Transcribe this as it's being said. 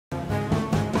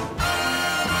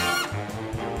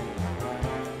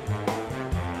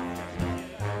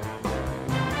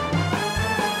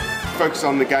focus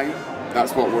on the game.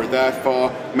 That's what we're there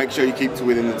for. Make sure you keep to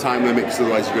within the time limit, because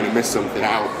otherwise you're going to miss something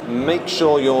out. Make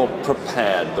sure you're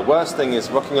prepared. The worst thing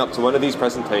is rocking up to one of these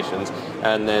presentations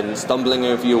and then stumbling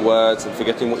over your words and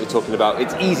forgetting what you're talking about.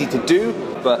 It's easy to do,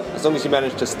 but as long as you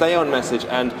manage to stay on message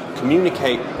and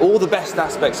communicate all the best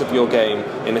aspects of your game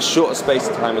in as short a space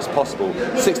of time as possible,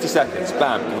 60 seconds,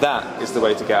 bam, that is the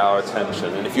way to get our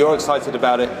attention. And if you're excited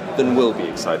about it, then we'll be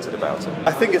excited about it.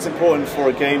 I think it's important for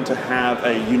a game to have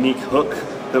a unique hook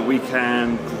that we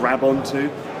can grab onto.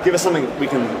 Give us something we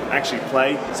can actually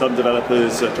play. Some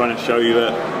developers are trying to show you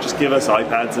that just give us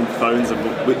iPads and phones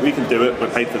and we can do it,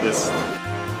 we're paid for this.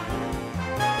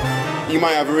 You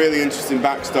might have a really interesting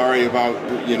backstory about,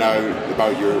 you know,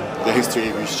 about the history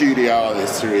of your studio, the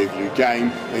history of your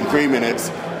game. In 3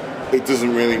 minutes, it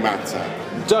doesn't really matter.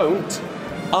 Don't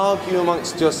argue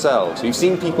amongst yourselves. We've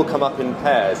seen people come up in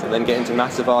pairs and then get into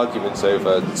massive arguments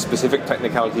over specific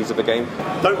technicalities of a game.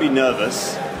 Don't be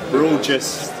nervous. We're all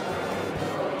just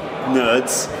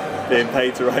nerds being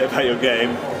paid to write about your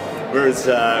game. Whereas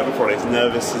we're probably as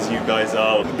nervous as you guys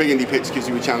are. The Big Indie Pitch gives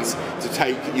you a chance to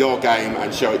take your game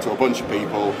and show it to a bunch of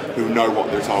people who know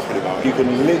what they're talking about. You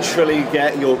can literally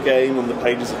get your game on the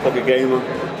pages of Pocket Gamer.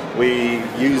 We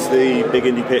use the Big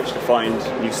Indie Pitch to find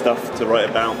new stuff to write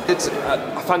about. It's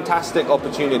a fantastic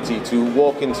opportunity to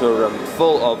walk into a room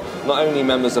full of not only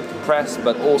members of the press,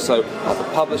 but also other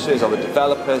publishers, other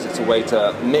developers. It's a way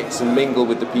to mix and mingle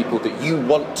with the people that you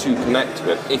want to connect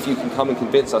with. If you can come and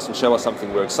convince us and show us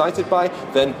something we're excited by,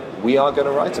 then we are going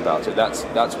to write about it.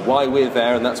 That's why we're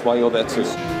there, and that's why you're there too.